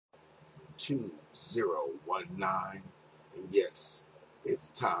2019. And yes, it's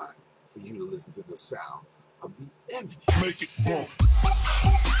time for you to listen to the sound of the eminence. Make it bump.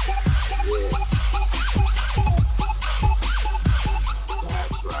 Yeah.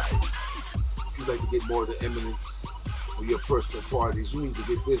 That's right. If you'd like to get more of the eminence for your personal parties, you need to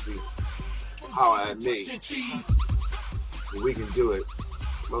get busy. Holla at me. And we can do it.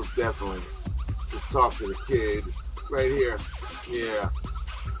 Most definitely. Just talk to the kid right here. Yeah.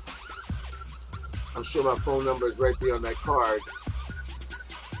 I'm sure my phone number is right there on that card.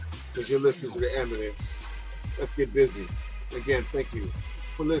 Because you're listening to the eminence. Let's get busy. Again, thank you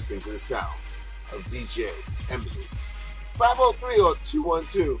for listening to the sound of DJ Eminence. 503 or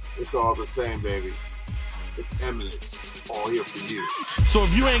 212. It's all the same, baby. It's Eminence. All here for you. So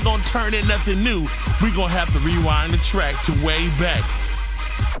if you ain't gonna turn in nothing new, we gonna have to rewind the track to way back.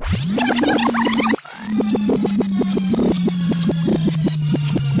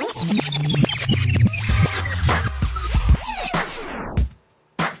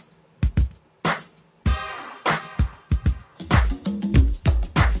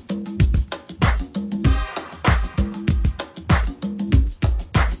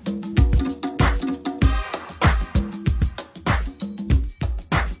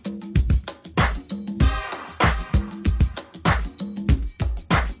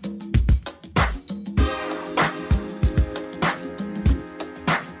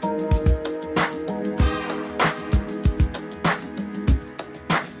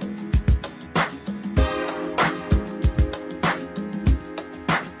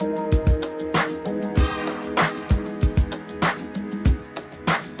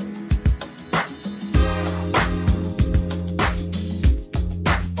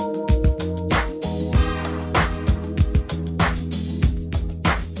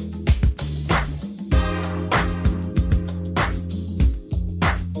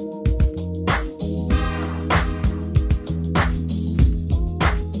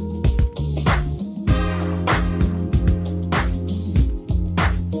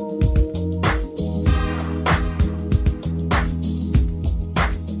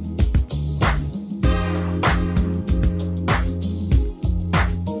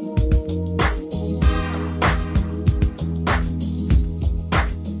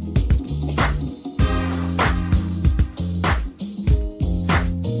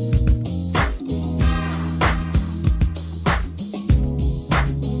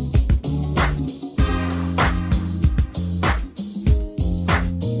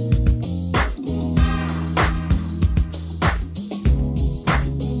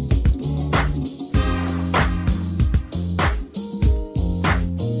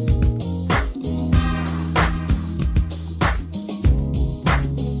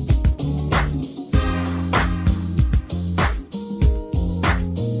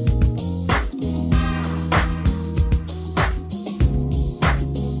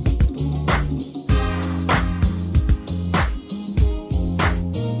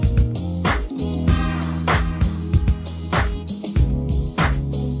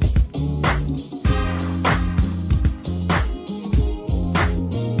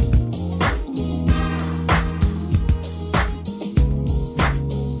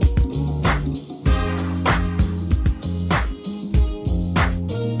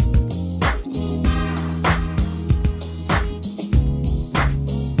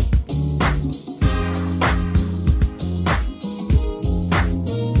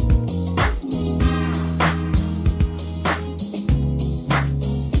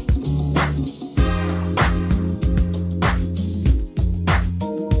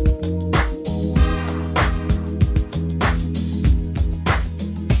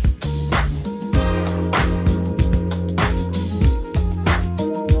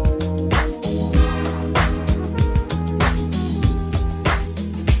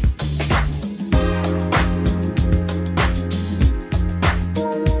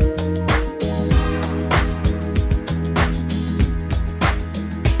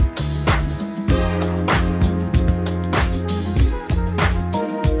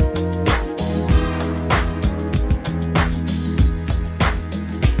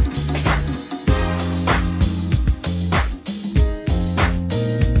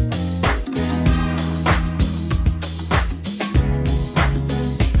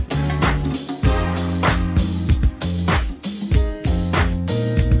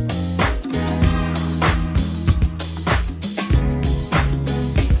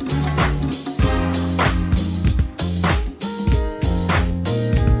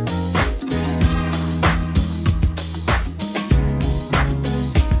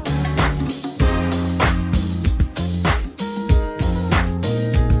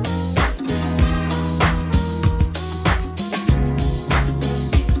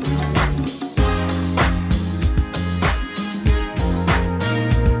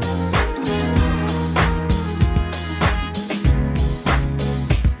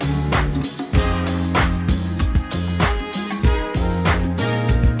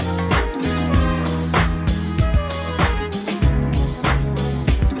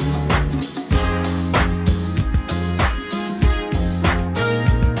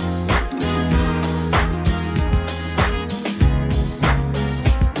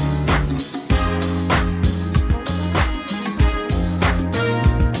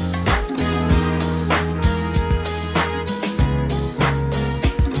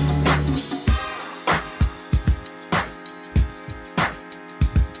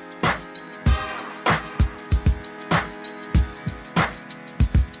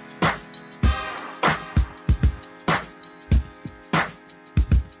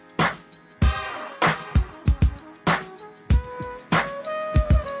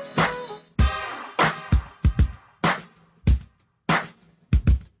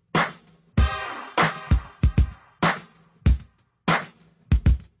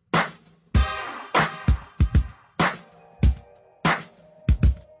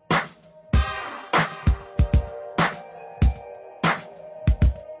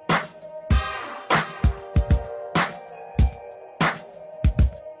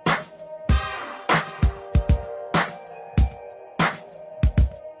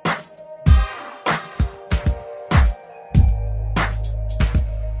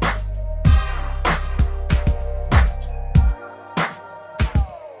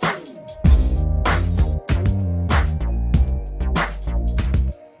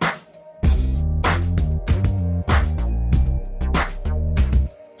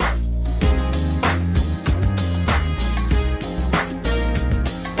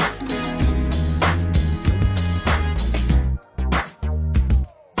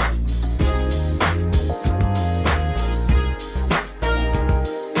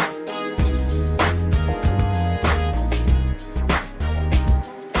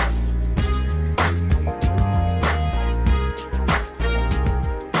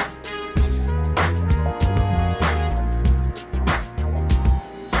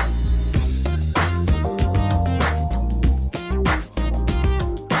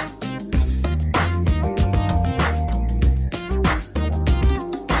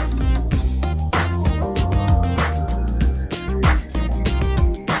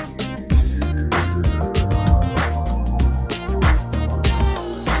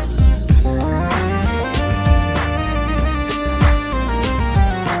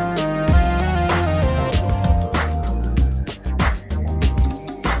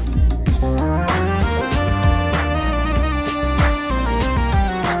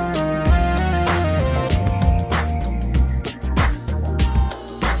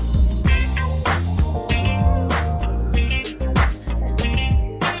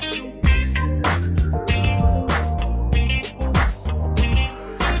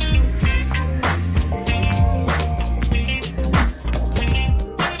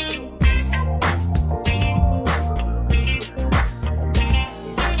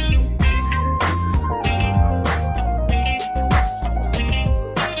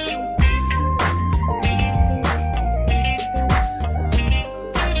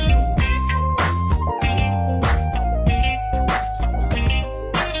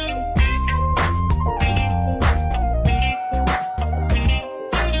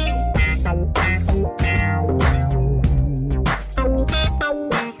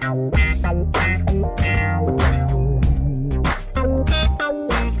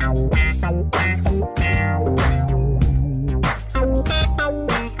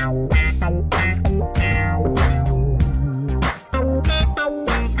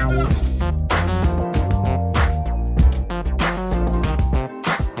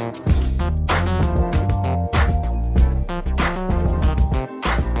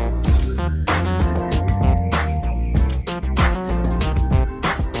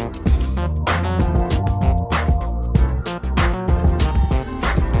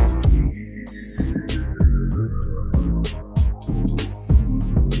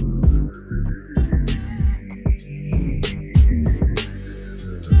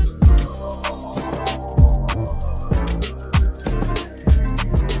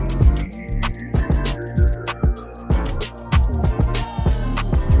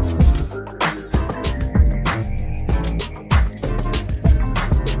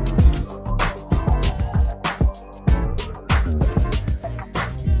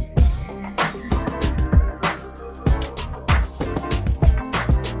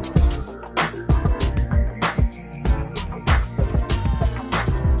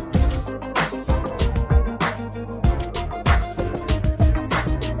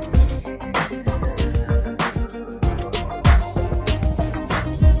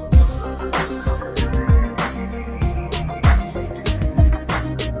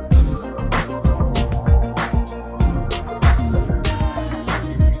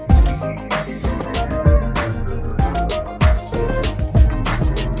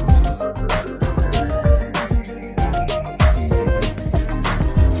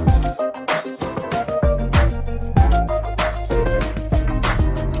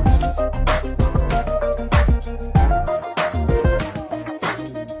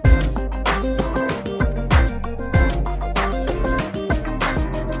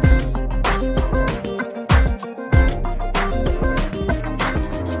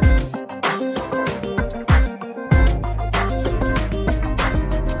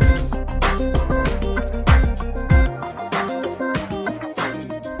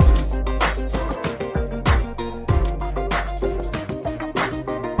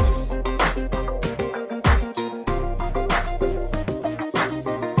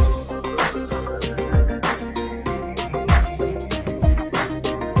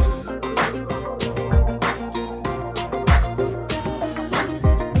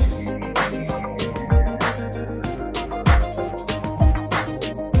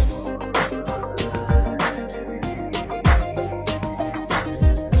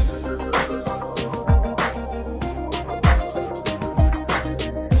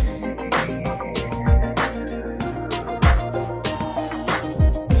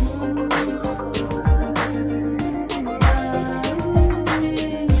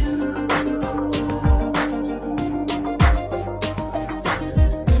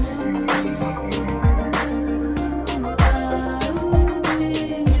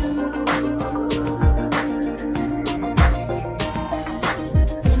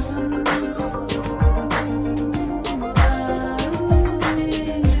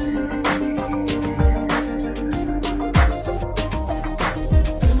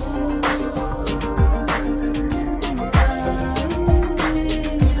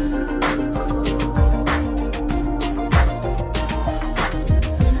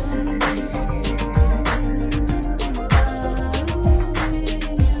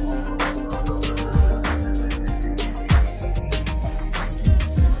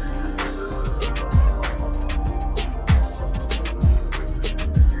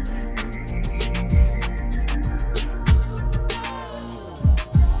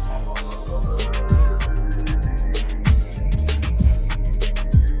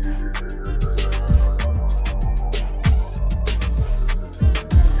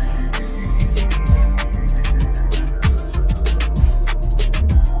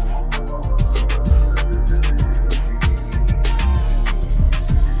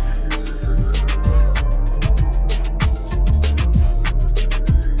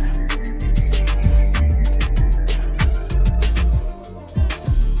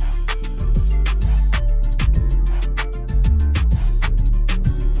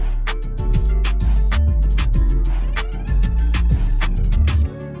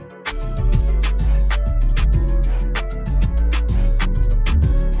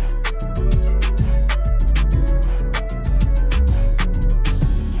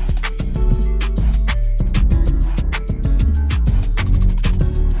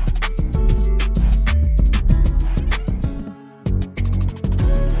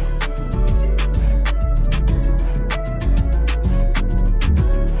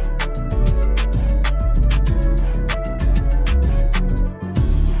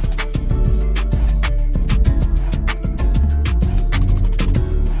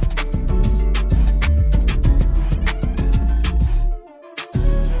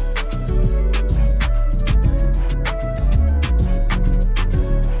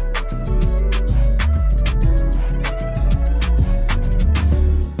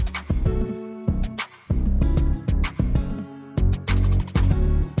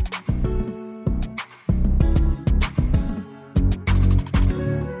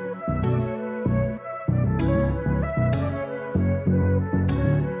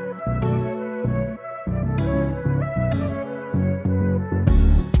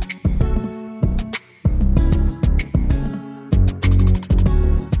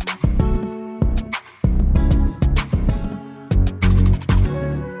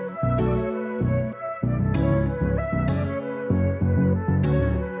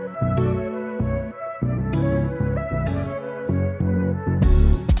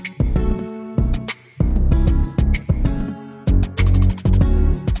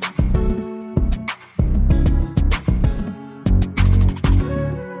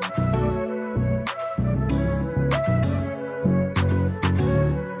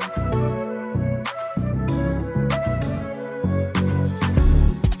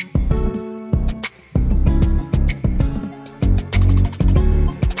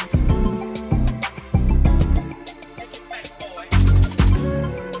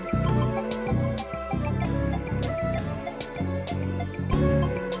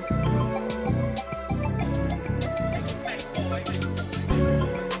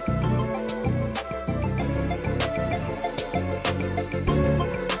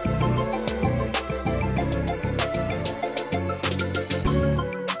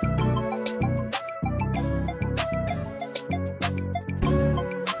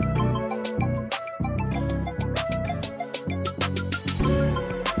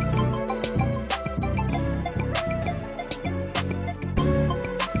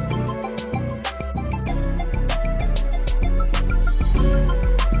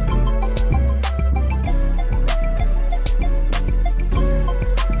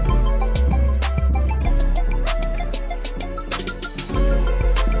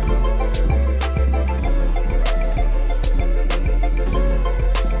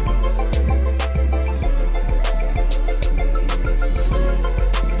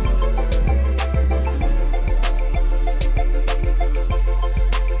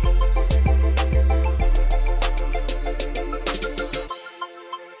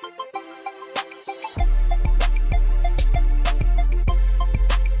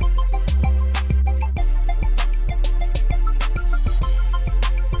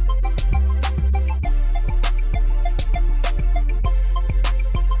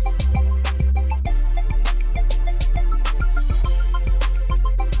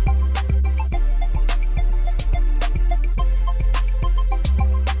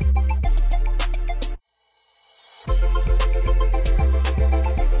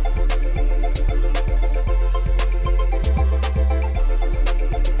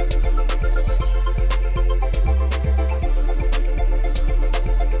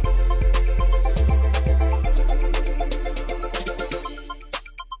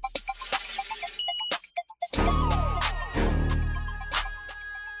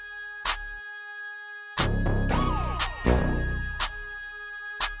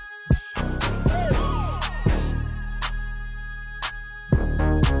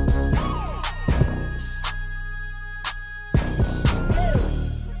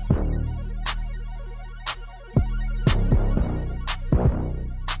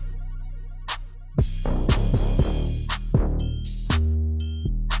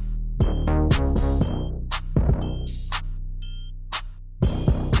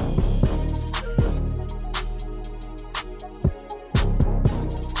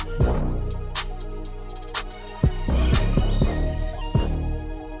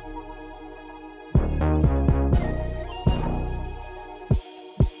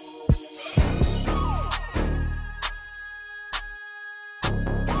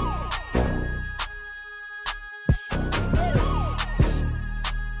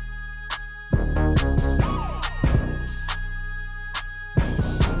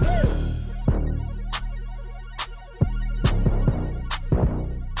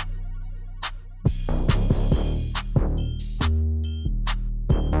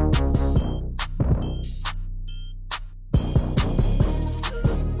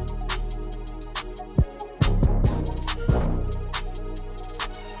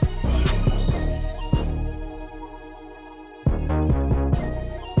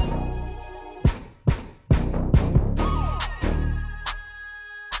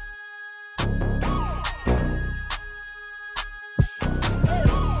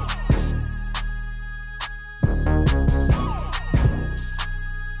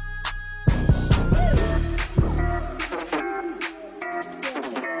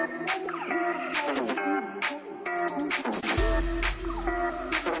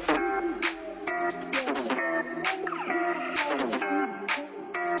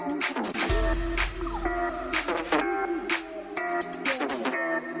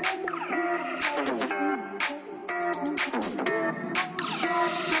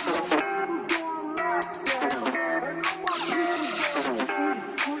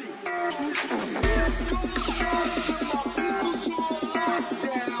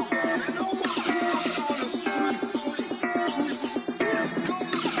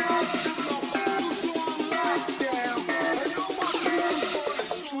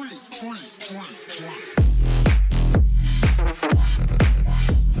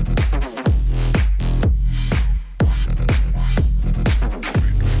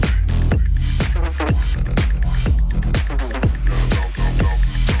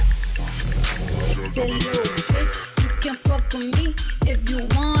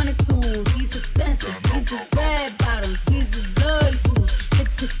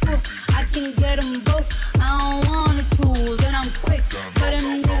 to school, I can get them both. I don't wanna choose, and I'm quick. Cut a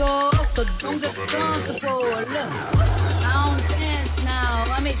nigga off, so don't get comfortable. Look, I don't dance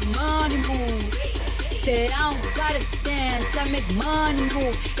now, I make money move. Say I don't gotta dance, I make money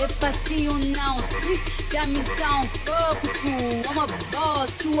move. If I see you now speak, that means I don't fuck with you. I'm a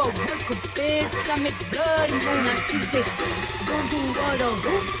boss, you a worker, bitch. I make bloody move. Now she say, don't do what a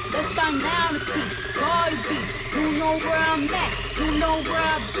hoop. Let's find out and see. Cardi B, you know where I'm at, you know where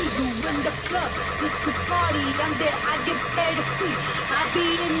I be. You in the club, just to party. I'm there, I get paid a fee. I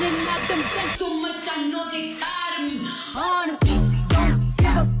be in and out them things so much, I know they tired of me. Honestly, don't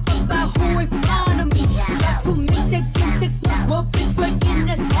give a fuck about who ain't fond of me. Drop 2 mixtapes in 6 months, well, bitch, working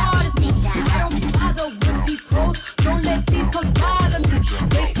as hard as me. I don't bother with these hoes, don't let these hoes bother me.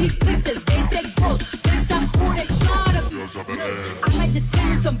 They see pictures, they say ghosts, bitch, I'm who they tryna be. I might just send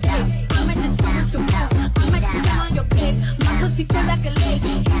you some babe, I might just show you some bro, I might just spit on your babe. My pussy feel like a lake,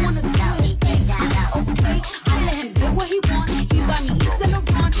 he wanna see his face. I'm like, okay, I let him do what he want. He buy me East and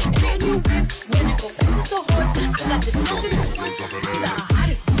LeBron, and then you whip. When it go over the horse, I got the dog in the front, the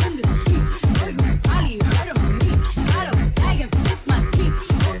hottest in the street. Know you probably heard of me. Got a bag and fix my teeth.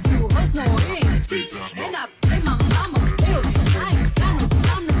 Hope you hoes know it ain't cheap. And I pay my mama bills. I ain't got no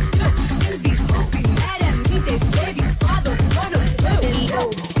time to chill. And these hoes be mad at me. They baby father wanna kill. That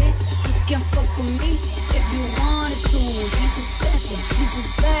little bitch, you can fuck with me if you wanted to. He's expensive, he's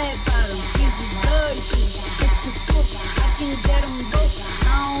just bad bottom, he's just dirty shit. Get the scoop, I can get him both.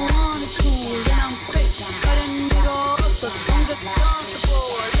 I don't wanna choose, and I'm quick. Cut a nigga off, so don't get comfortable.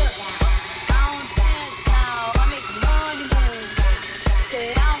 Look, I don't dance now, I make money move. Say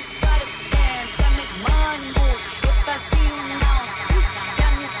I don't gotta dance, I make money move. If I see you now,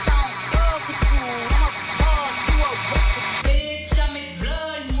 that means I don't fuck with you. I'm a boss, you a worker, bitch. I make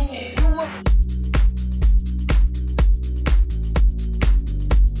bloody moves. You a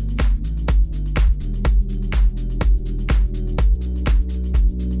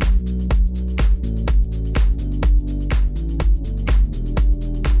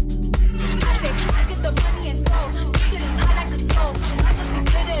I get the money and go. This shit is hot like the stove. I just be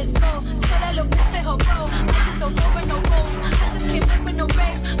good as gold. Tell that little bitch let her go. I just don't roll with no rolls. I just can't rip with no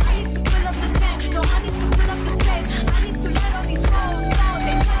rave. I need to fill up the tank. No, I need to fill up the safe. I need to let all these hoes know.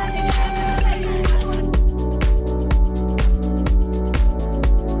 They tell me to get the safe.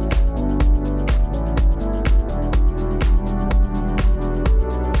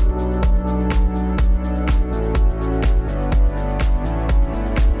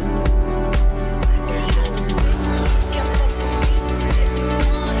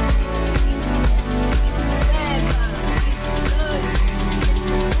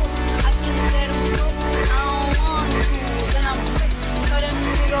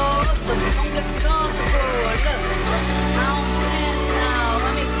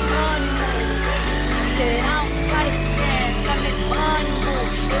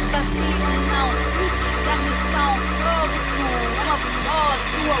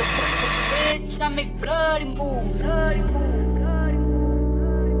 I make bloody moves. Bloody moves. Bloody moves.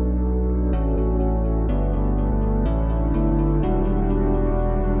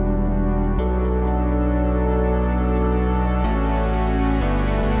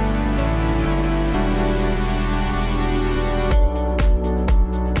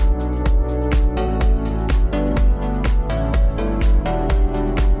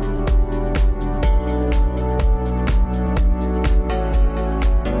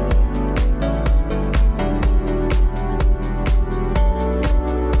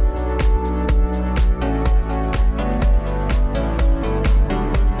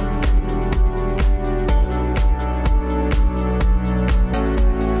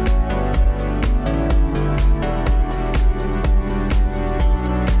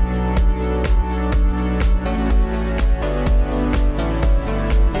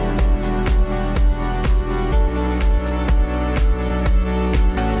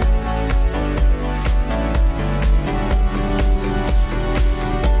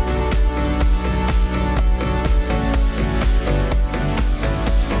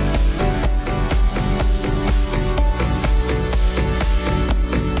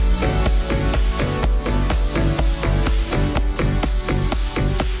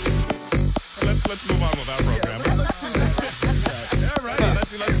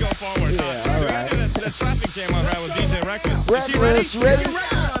 Reckless, ready?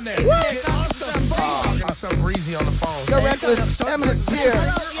 So breezy on the phone. Yo, Reckless, Eminence is here.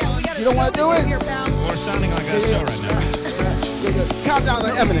 You don't want to do it? We're sounding like a show right now. Count down the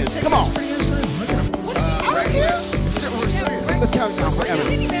Eminence. Come on. Let's count down for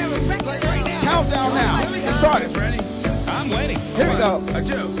Eminence. Countdown now. Start it. I'm waiting. Here we go. A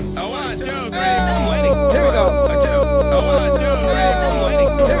two, a one, two, three, Oh, here we go. a two, a one, two, three,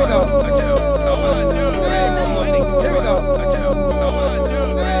 Here we go. a two, a one, two, three, Here we go. a two, a one,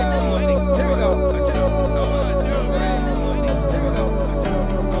 two, three, Here we go. a two, a one, two, three, Here we go.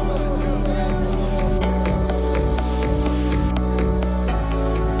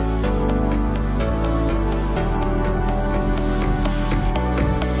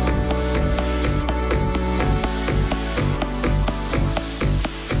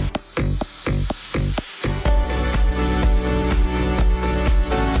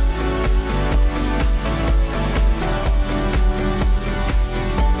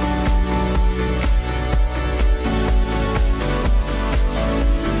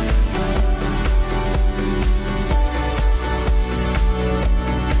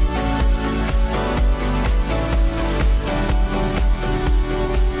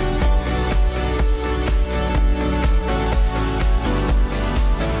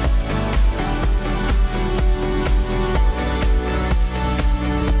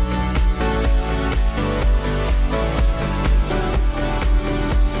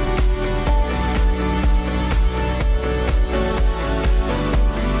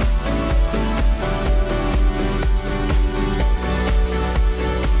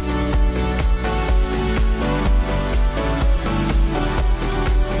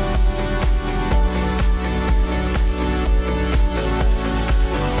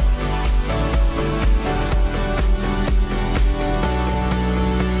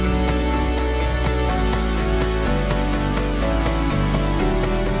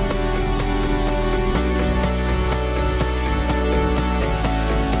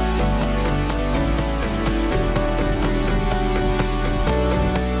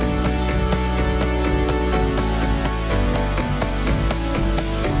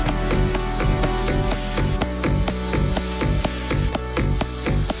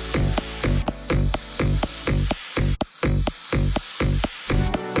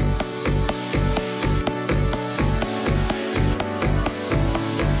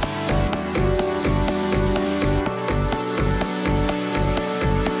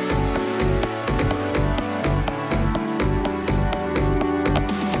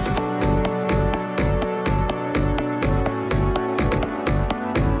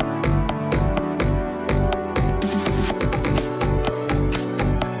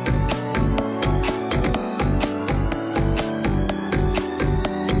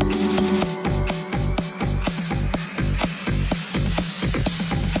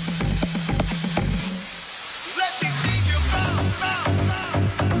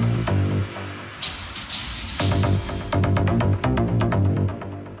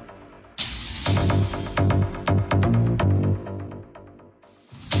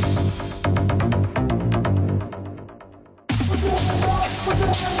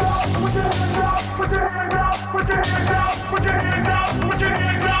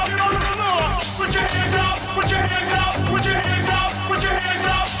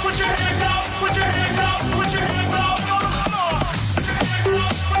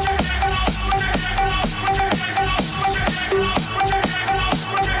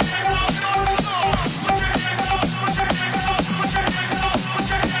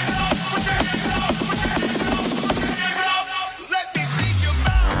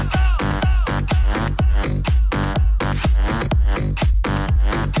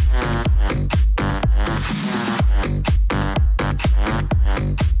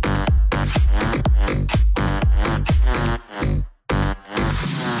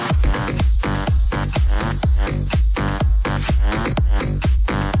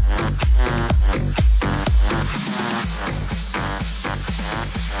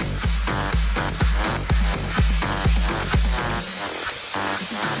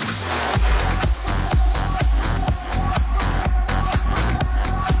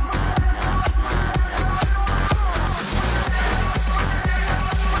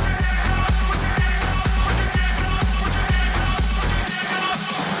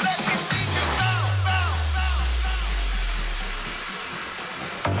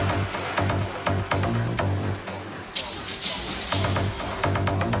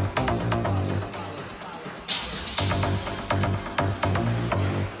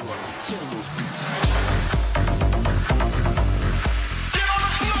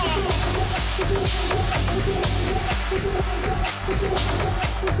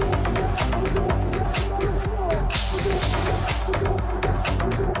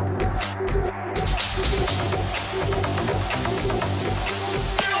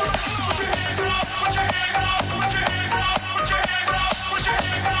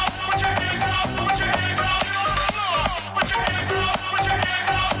 Put your hands up.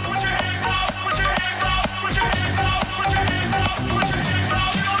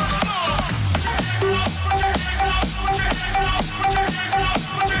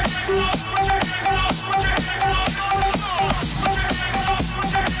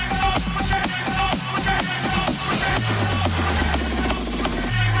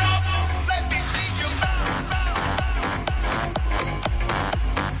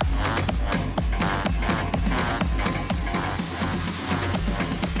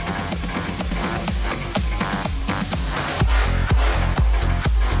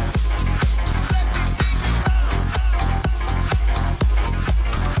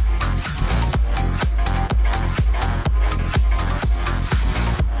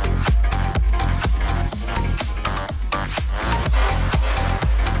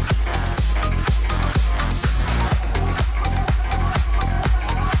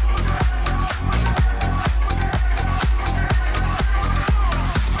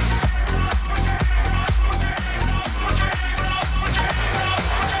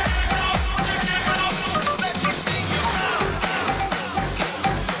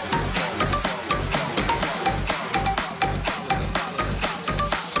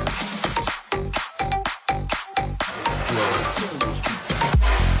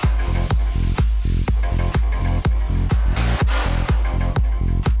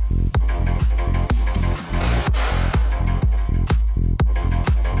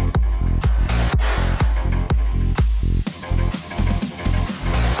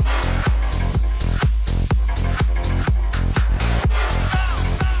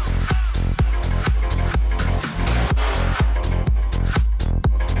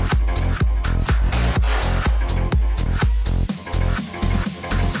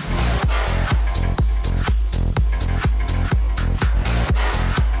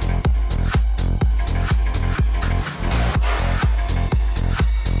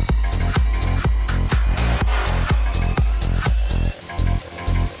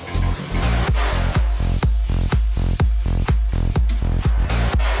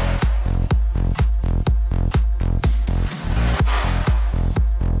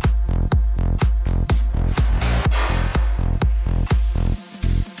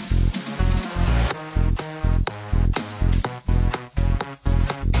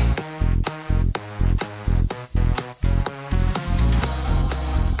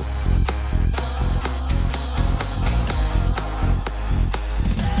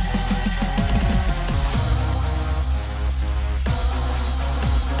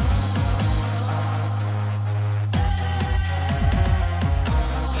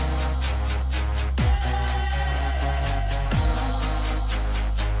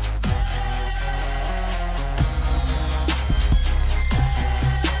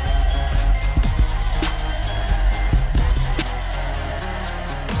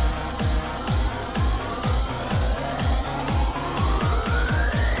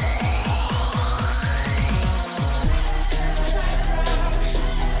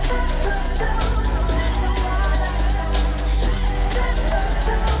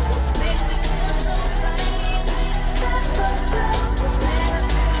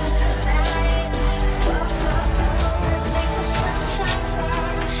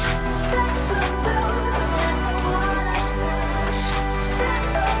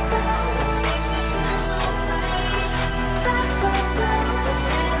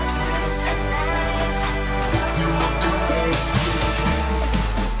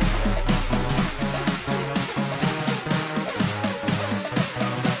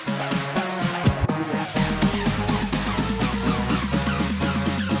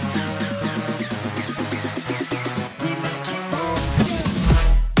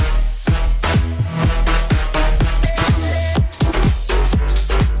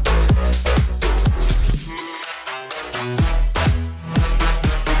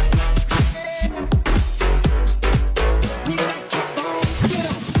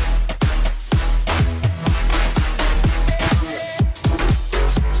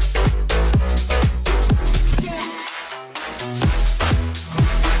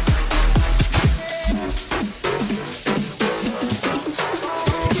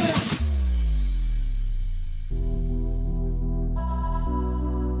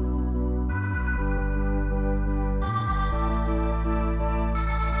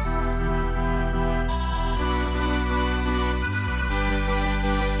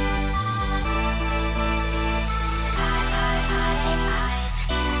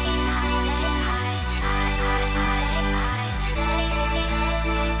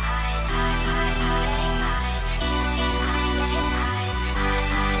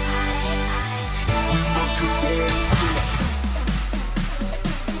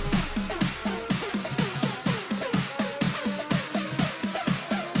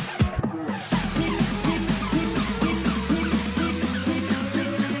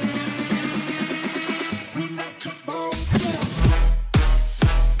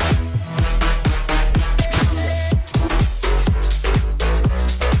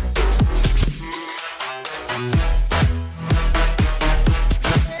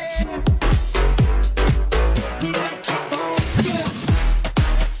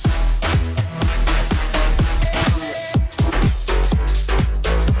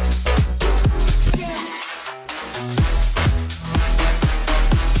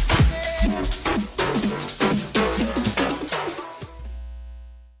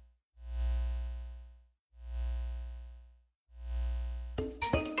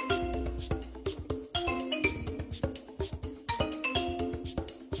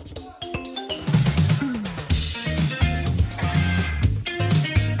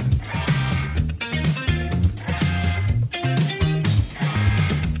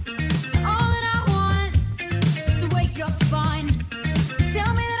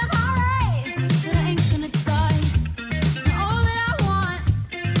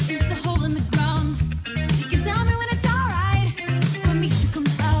 Come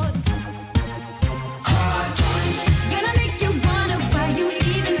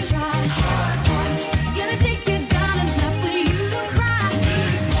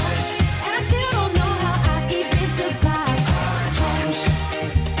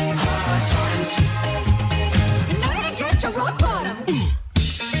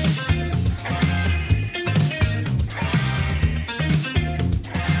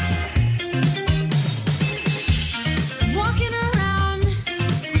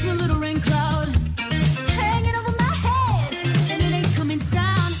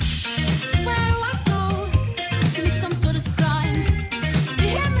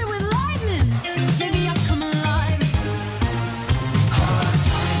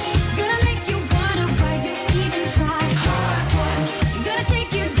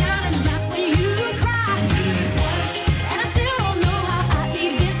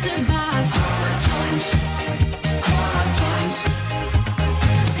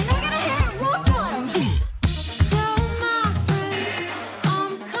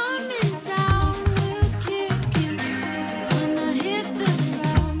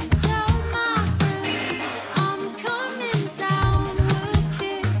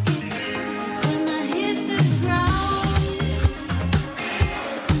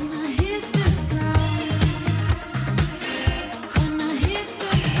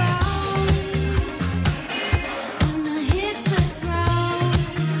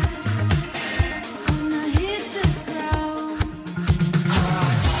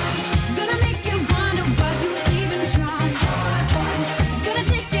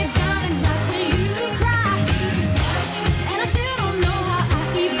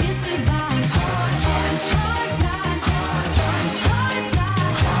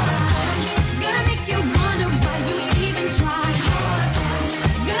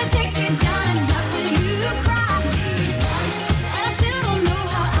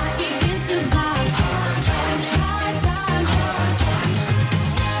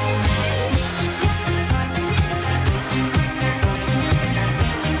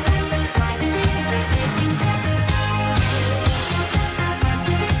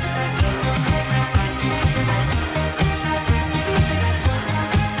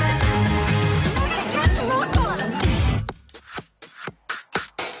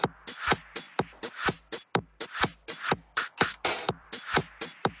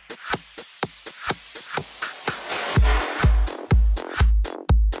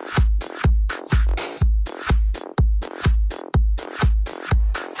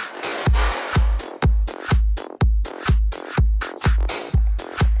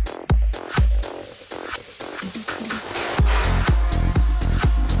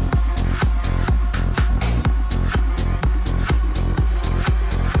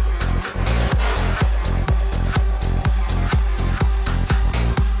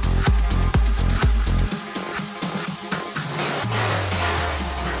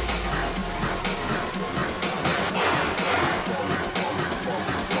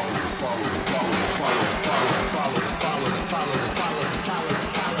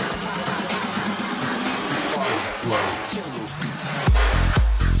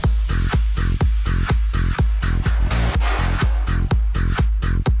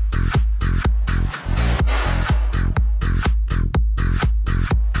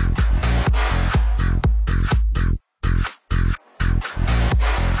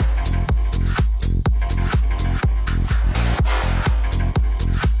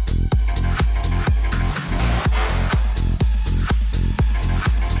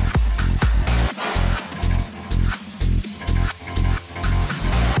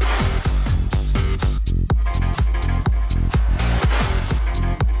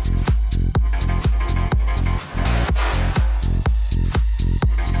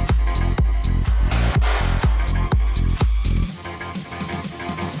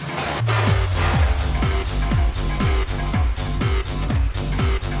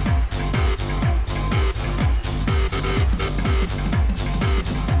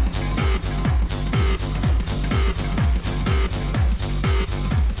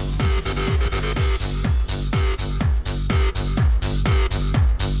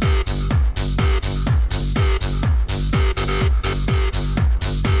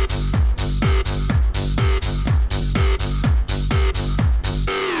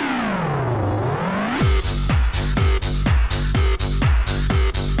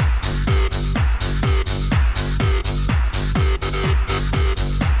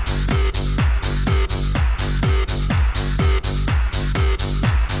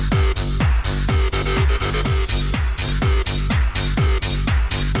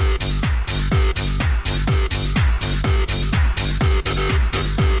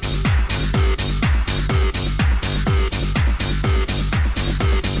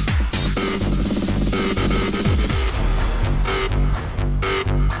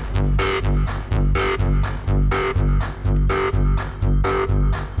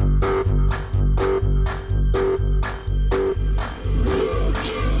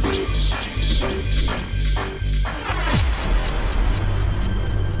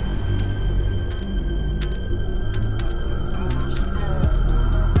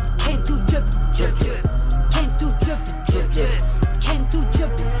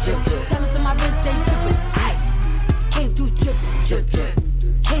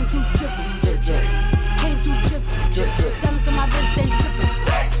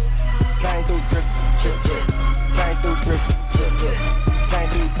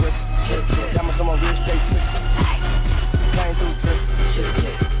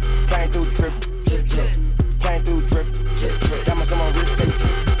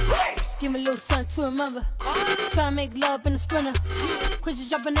to remember. Tryna make love in a sprinter. Quit you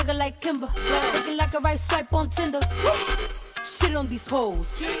drop a nigga like Kimber. Looking like a right swipe on Tinder. Shit on these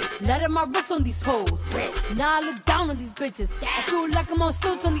hoes. Let my wrist on these hoes. Now I look down on these bitches. I feel like I'm on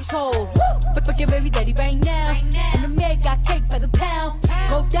stilts on these hoes. Fuck your baby daddy right now. And the maid got cake by the pound.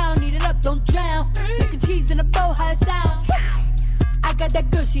 Go down, eat it up, don't drown. Making cheese in a bow, how it sound. I got that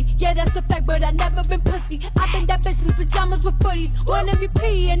gushy, yeah that's a fact, but I never been pussy. I've been that bitch in pajamas with footies, one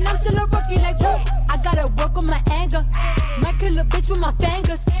MVP, and I'm still a rookie like whoop. I gotta work on my anger, might kill a bitch with my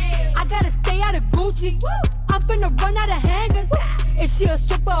fingers. I gotta stay out of Gucci, I'm finna run out of hangers. Is she a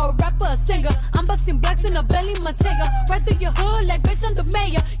stripper, a rapper, a singer? I'm busting blacks in a belly, Montega. Right through your hood like bitch, I'm the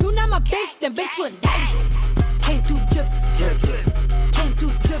mayor. You not my bitch, then bitch you in danger. Came through drippin', drip drip. Came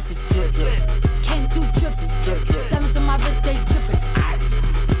through drippin', drip drip. Came through drippin', drip drip. Diamonds on my wrist, they drippin'.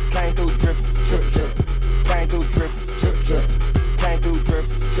 Came through drippin', drip drip. Came through drippin', drip drip. Came through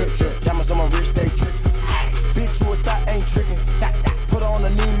drippin', drip drip. Diamonds on my wrist, they drippin'. Bitch, you a thought ain't trickin'. Put her on the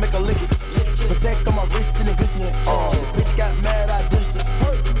knee, make her lick it. Protect on my wrist and glistening. The bitch got mad, I dissed her.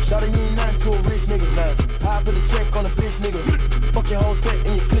 Shawty, you ain't nothing to a rich nigga, man. I put a check on a bitch, nigga. Fuck your whole set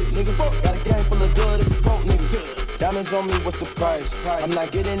and your clip, nigga. Got a game full of good, it's a broke nigga. Diamonds on me, what's the price? I'm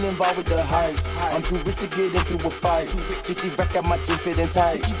not getting involved with the hype. I'm too rich to get into a fight. 50 racks got my chin fitting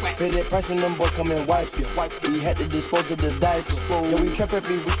tight. Pay that price and them boys come and wipe you. We had to dispose of the diapers. Yeah, we trap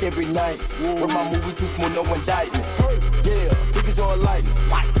every week, every night. With my movie too smooth, no indictment. Yeah, figures all lightning.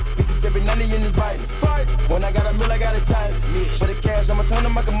 Figures every 90 in this biting. When I got a mill, I got a side. For the cash, I'ma turn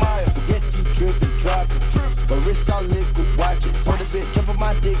them like a mile. Yes, keep dripping, dropping. My wrist all liquid, watch it. Told the bitch, jump on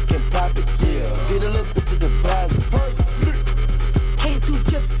my dick and pop it. Yeah, get a little bit to the deposit. Came through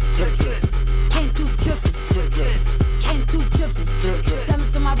drippin', drip drip. Came through drippin', drip drip. Came through drippin', drip drip.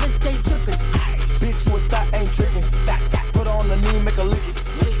 Diamonds on my wrist, they drippin'. Bitch, you a thought ain't trickin'. Put her on the knee, make her lick it.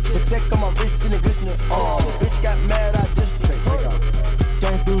 Protect on my wrist and glistening. The bitch got mad, I dissed her.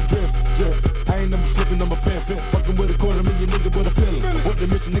 Came through drip, drip. I ain't never slipping on my pen. Fucking with a $250,000 nigga with a feeling. What the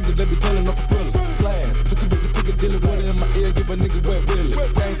mission nigga, they be telling off a spiller. Splash, took a bit to pick a dilly, water in my ear, give a nigga wet willy.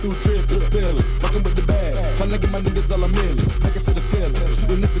 Came through drip, just spilling. Fucking with the bag, tryna get my niggas all a million. Back it to the ceiling,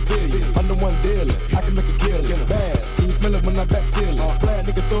 shooting the civilians. I'm the one dealing, I can make a killing. Bass, can you smell it when I back ceiling? Flat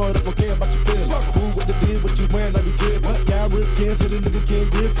nigga throw it up, don't care about your feelings. Who with the deal, what you wearing, I be drippin'. Guy rip kids, so the nigga can't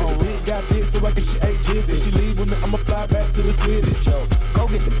grip it. Bitch got this, so I can shit 8 jiffy. She leave with me, I'ma fly back to the city. Show. Go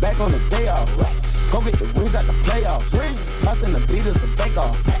get the back on the day off. Go get the wins out the playoffs. Toss in the beaters and bake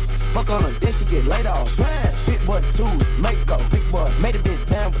off. Fuck on her, then she get laid off. Big boy twos, Mako. Big boy made a bitch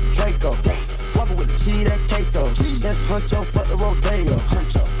down with Draco. Walking with the cheese, that queso. That's Huncho, fuck the Rodeo.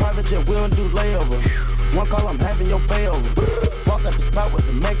 Private jet, we don't do layover. One call, I'm having your pay over. Walk up the spot with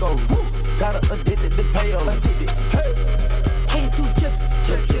the makeover. Got her addicted to payover. Came through drippin',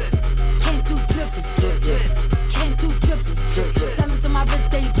 drip drip. Came through drippin', drip drip. Came through drippin', drip drip. Diamonds on my wrist,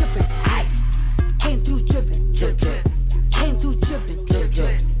 they drippin'. Ice. Came through drippin', drip drip. Came through drippin', drip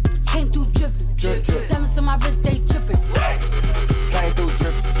drip. Came through drippin', drip drip. Diamonds on my wrist, they drippin'. Came through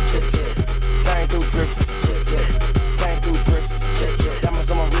drippin', drip drip. Came through drippin', drip drip. Came through drippin', drip drip. Diamonds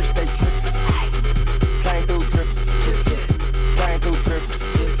on my wrist, they drippin'. Came through drippin', drip drip. Came through drippin',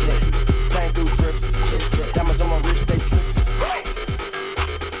 drip drip. Came through drippin', drip drip.